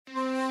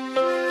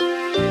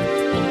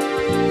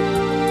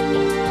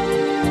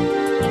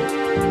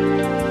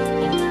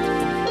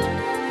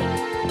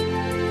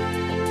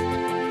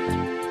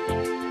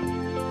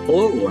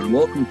Hello, and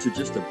welcome to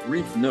just a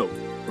brief note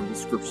from the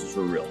Scriptures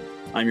are Real.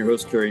 I'm your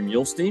host, Carrie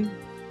Muhlstein.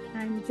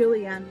 I'm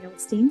Julianne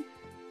Muhlstein.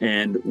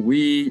 And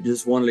we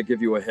just wanted to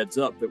give you a heads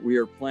up that we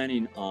are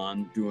planning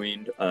on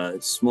doing a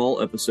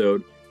small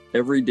episode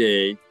every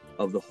day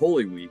of the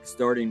Holy Week,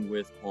 starting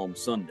with Palm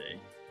Sunday.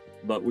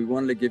 But we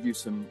wanted to give you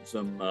some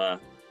I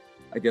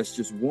guess,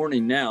 just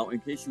warning now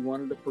in case you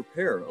wanted to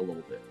prepare a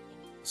little bit.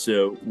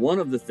 So one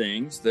of the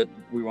things that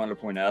we wanted to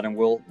point out, and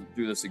we'll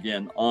do this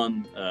again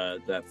on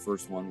that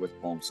first one with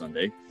Palm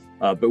Sunday,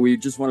 but we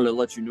just wanted to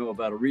let you know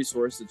about a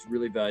resource that's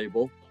really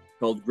valuable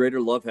called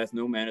Greater Love Hath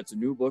No Man. It's a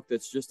new book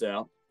that's just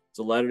out. It's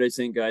a Latter-day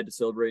Saint guide to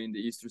celebrating the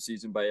Easter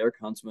season by Eric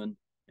Huntsman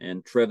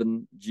and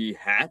Trevin G.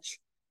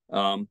 Hatch.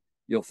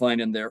 You'll find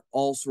in there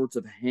all sorts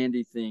of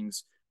handy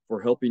things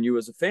for helping you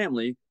as a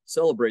family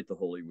celebrate the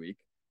Holy Week.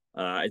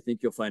 I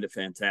think you'll find it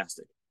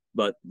fantastic.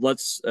 But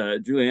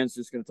Julianne's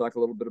just going to talk a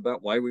little bit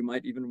about why we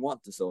might even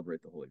want to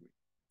celebrate the Holy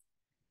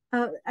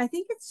Week. I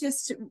think it's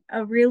just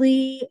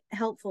really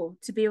helpful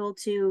to be able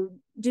to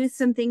do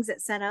some things that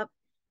set up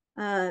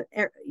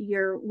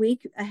your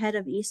week ahead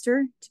of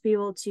Easter, to be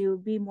able to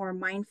be more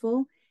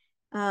mindful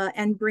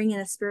and bring in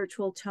a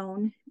spiritual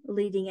tone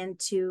leading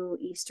into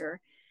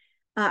Easter.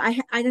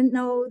 I didn't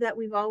know that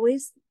we've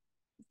always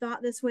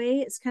thought this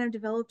way. It's kind of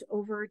developed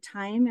over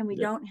time, and we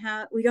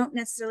don't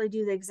necessarily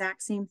do the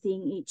exact same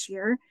thing each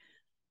year.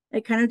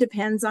 It kind of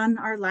depends on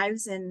our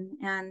lives and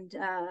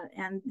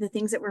the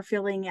things that we're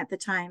feeling at the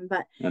time,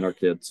 and our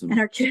kids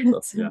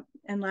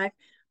and life.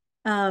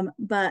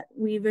 But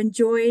we've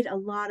enjoyed a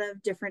lot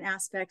of different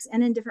aspects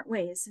and in different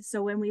ways.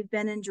 So when we've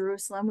been in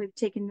Jerusalem, we've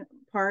taken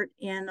part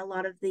in a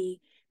lot of the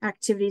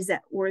activities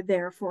that were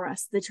there for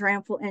us. The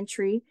triumphal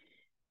entry,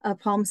 a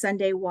Palm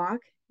Sunday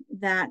walk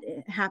that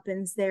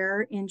happens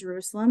there in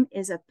Jerusalem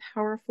is a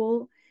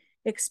powerful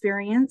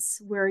experience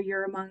where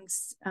you're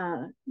amongst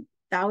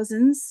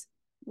thousands.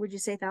 Would you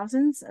say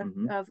thousands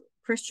of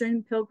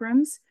Christian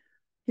pilgrims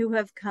who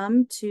have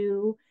come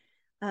to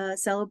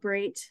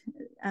celebrate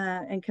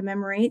and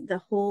commemorate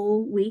the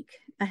whole week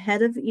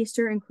ahead of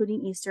Easter,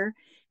 including Easter.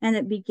 And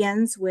it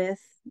begins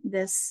with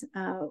this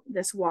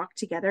walk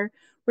together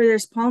where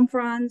there's palm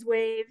fronds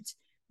waved,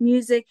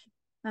 music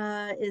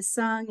is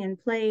sung and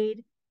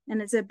played,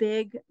 and it's a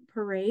big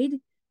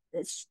parade.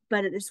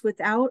 But it's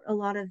without a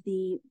lot of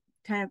the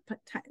kind of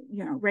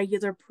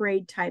regular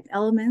parade type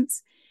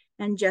elements,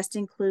 and just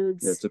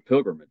includes it's a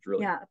pilgrimage,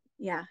 really.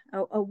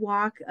 A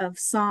walk of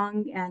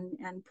song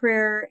and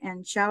prayer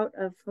and shout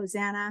of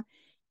Hosanna.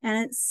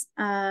 And it's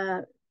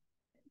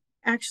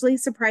actually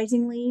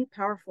surprisingly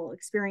powerful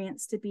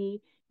experience to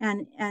be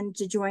and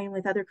to join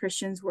with other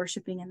Christians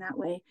worshiping in that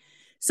way.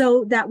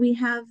 So that we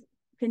have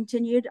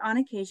continued on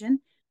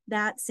occasion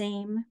that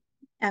same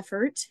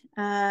effort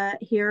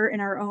here in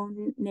our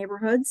own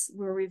neighborhoods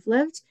where we've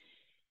lived.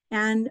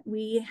 And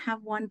we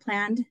have one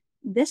planned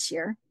this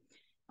year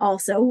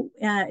also.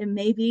 It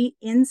may be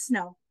in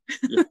snow.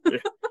 The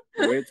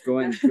way it's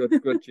going,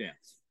 good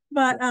chance.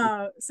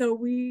 But so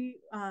we,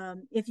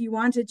 if you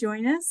want to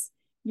join us,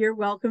 you're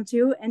welcome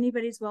to.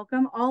 Anybody's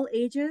welcome, all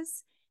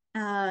ages,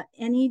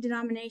 any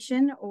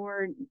denomination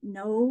or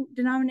no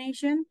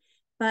denomination,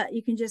 but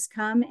you can just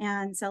come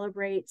and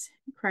celebrate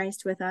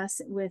Christ with us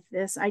with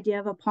this idea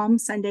of a Palm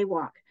Sunday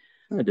walk.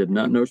 I did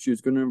not know she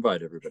was going to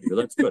invite everybody, but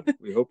that's good.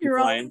 We hope you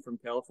fly in from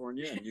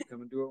California and you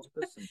come and do it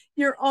with us.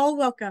 You're all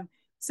welcome.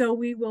 So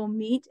we will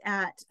meet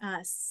at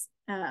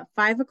 5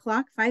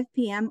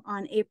 p.m.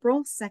 on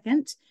April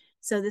 2nd.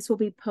 So this will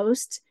be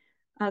post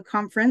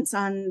conference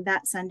on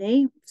that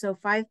Sunday. So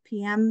 5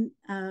 p.m.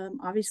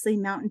 Obviously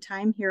Mountain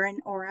Time here in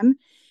Orem.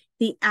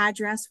 The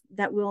address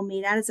that we'll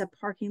meet at is a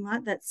parking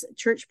lot. That's a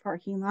church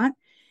parking lot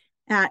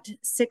at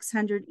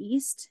 600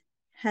 East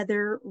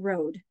Heather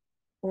Road,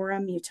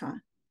 Orem, Utah.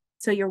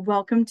 So you're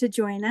welcome to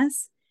join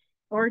us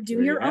or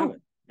do your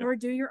own.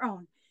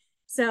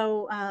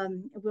 So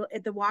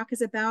the walk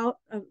is about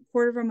a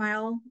quarter of a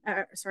mile,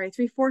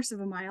 3/4 of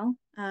a mile,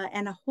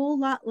 and a whole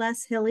lot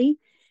less hilly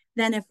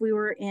than if we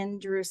were in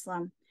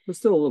Jerusalem. But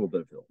still a little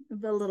bit of hill.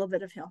 A little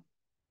bit of hill.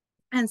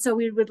 And so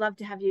we would love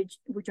to have you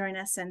join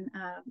us, and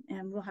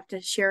we'll have to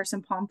share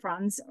some palm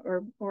fronds,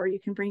 or you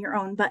can bring your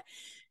own. But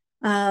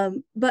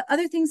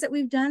other things that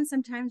we've done,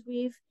 sometimes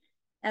we've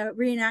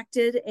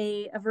reenacted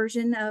a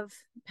version of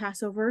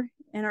Passover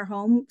in our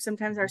home,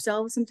 sometimes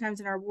ourselves,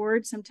 sometimes in our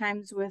ward,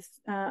 sometimes with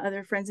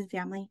other friends and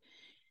family.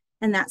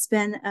 And that's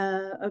been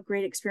a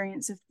great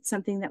experience of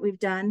something that we've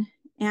done.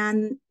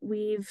 And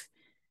what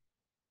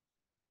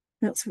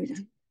else have we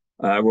done?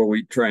 Well,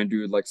 we try and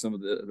do like some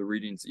of the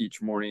readings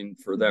each morning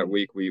for that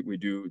week. We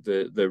do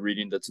the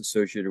reading that's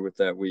associated with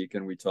that week,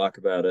 and we talk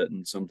about it,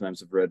 and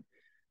sometimes have read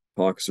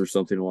talks or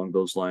something along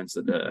those lines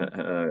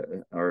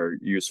that are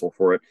useful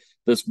for it.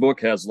 This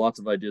book has lots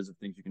of ideas of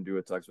things you can do.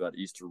 It talks about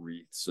Easter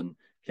wreaths and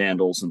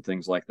candles and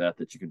things like that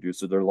you can do.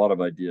 So there are a lot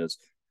of ideas.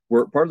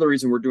 Part of the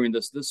reason we're doing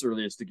this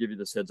early is to give you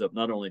this heads up,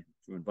 not only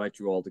to invite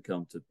you all to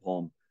come to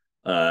Palm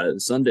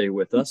Sunday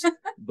with us,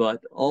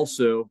 but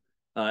also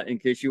in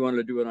case you wanted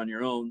to do it on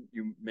your own,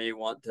 you may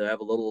want to have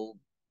a little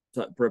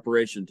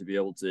preparation to be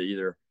able to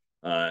either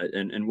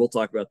And we'll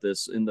talk about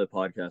this in the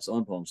podcast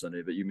on Palm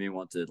Sunday, but you may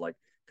want to like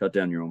cut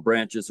down your own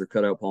branches or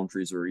cut out palm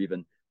trees, or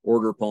even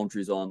order palm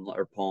trees on,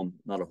 or palm,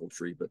 not a whole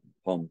tree, but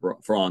palm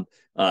frond,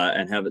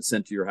 and have it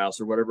sent to your house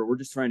or whatever. We're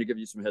just trying to give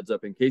you some heads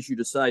up in case you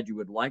decide you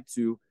would like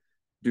to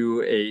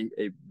do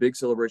a big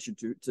celebration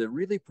to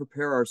really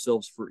prepare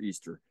ourselves for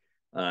Easter,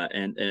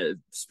 and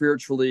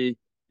spiritually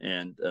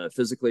and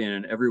physically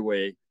and in every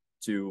way,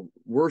 to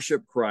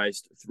worship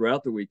Christ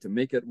throughout the week, to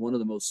make it one of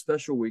the most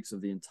special weeks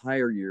of the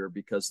entire year,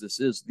 because this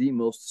is the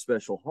most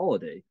special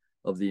holiday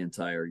of the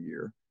entire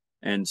year.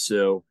 And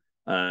so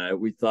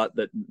we thought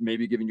that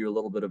maybe giving you a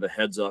little bit of a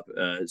heads up,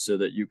 so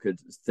that you could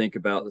think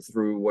about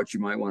through what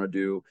you might want to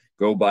do,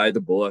 go buy the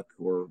book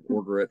or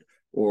order it,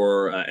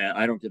 or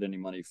I don't get any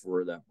money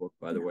for that book,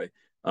 by the way.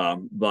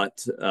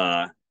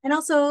 And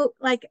also,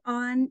 like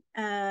on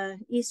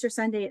Easter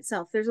Sunday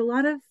itself, there's a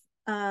lot of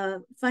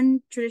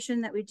fun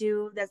tradition that we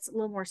do that's a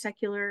little more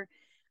secular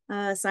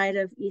side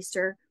of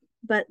Easter,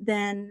 but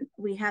then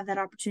we have that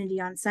opportunity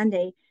on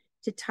Sunday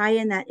to tie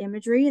in that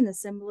imagery and the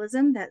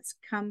symbolism that's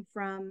come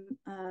from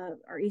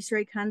our Easter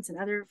egg hunts and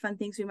other fun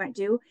things we might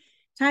do.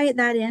 Tie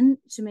that in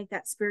to make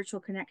that spiritual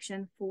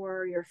connection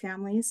for your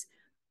families,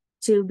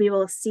 to be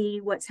able to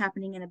see what's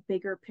happening in a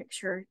bigger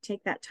picture.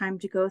 Take that time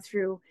to go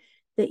through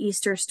the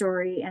Easter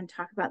story and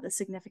talk about the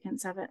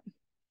significance of it.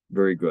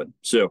 Very good.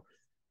 So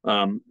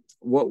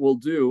what we'll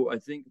do, I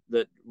think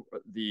that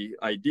the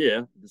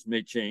idea, this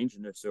may change,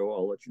 and if so,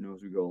 I'll let you know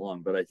as we go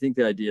along, but I think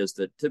the idea is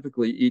that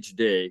typically each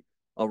day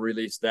I'll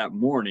release that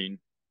morning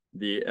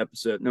the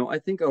episode. No, I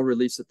think I'll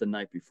release it the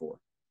night before.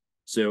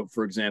 So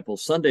for example,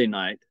 Sunday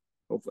night,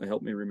 hopefully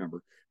help me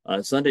remember,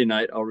 Sunday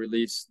night, I'll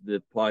release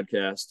the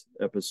podcast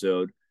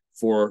episode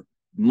for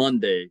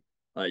Monday,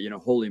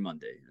 Holy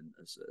Monday,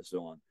 and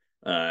so on.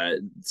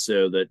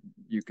 So that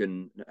you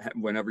can,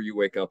 whenever you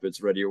wake up,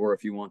 it's ready. Or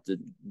if you want to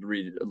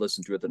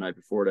listen to it the night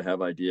before to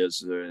have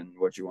ideas and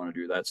what you want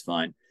to do, that's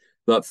fine.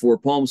 But for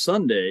Palm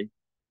Sunday,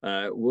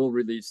 we'll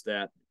release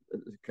that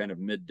kind of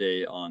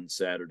midday on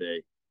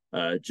Saturday,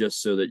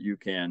 just so that you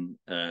can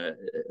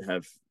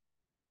have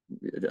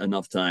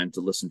enough time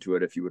to listen to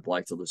it if you would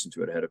like to listen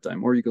to it ahead of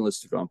time, or you can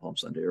listen to it on Palm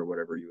Sunday or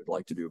whatever you would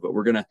like to do. But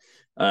we're going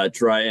to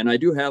try, and I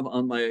do have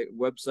on my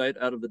website,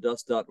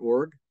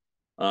 outofthedust.org,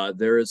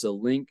 there is a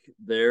link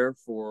there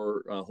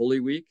for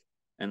Holy Week,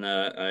 and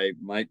I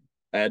might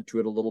add to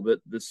it a little bit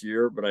this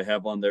year, but I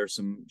have on there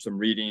some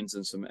readings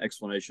and some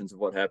explanations of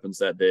what happens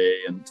that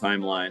day and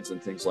timelines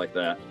and things like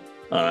that.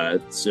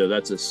 So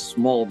that's a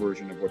small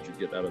version of what you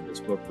get out of this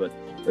book, but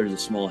there's a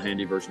small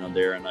handy version on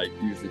there, and I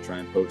usually try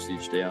and post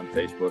each day on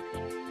Facebook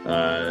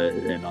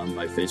and on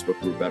my Facebook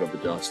group, Out of the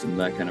Dust, and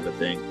that kind of a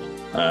thing,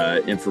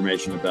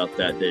 information about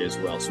that day as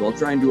well. So I'll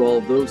try and do all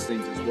of those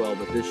things as well,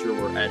 but this year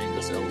we're adding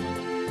this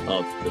element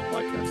of the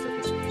podcast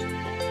episodes.